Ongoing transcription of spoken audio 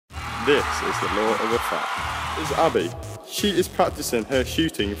This is the law of effect. This is Abby. She is practicing her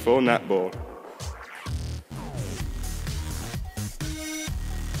shooting for netball.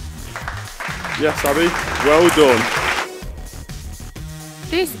 Yes, Abby, well done.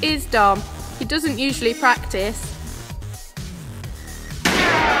 This is Dom. He doesn't usually practice.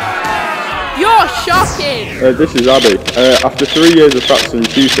 You're shocking! This is Abby. After 3 years of practicing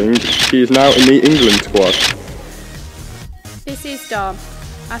shooting, she is now in the England squad. This is Dom.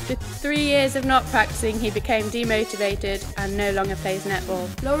 After 3 years of not practicing, he became demotivated and no longer plays netball.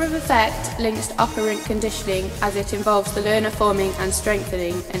 Law of effect links to operant conditioning as it involves the learner forming and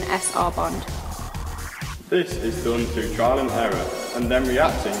strengthening an SR bond. This is done through trial and error, and then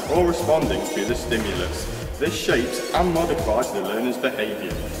reacting or responding to the stimulus. This shapes and modifies the learner's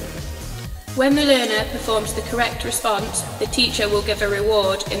behaviour. When the learner performs the correct response, the teacher will give a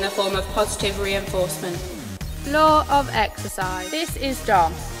reward in the form of positive reinforcement. Law of exercise. This is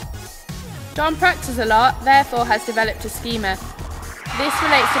Dom. Dom practices a lot, therefore has developed a schema. This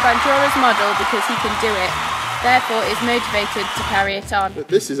relates to Bandura's model because he can do it, therefore is motivated to carry it on.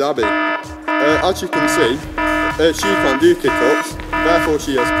 This is Abby. As you can see, she can't do kick-ups, therefore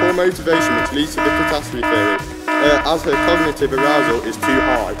she has poor motivation which leads to the catastrophe theory, as her cognitive arousal is too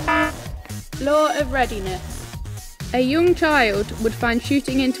high. Law of readiness. A young child would find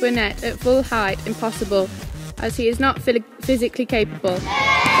shooting into a net at full height impossible, as he is not physically capable.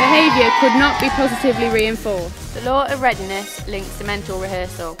 Behaviour could not be positively reinforced. The law of readiness links to mental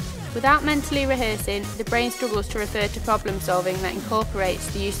rehearsal. Without mentally rehearsing, the brain struggles to refer to problem solving that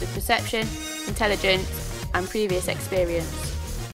incorporates the use of perception, intelligence, and previous experience.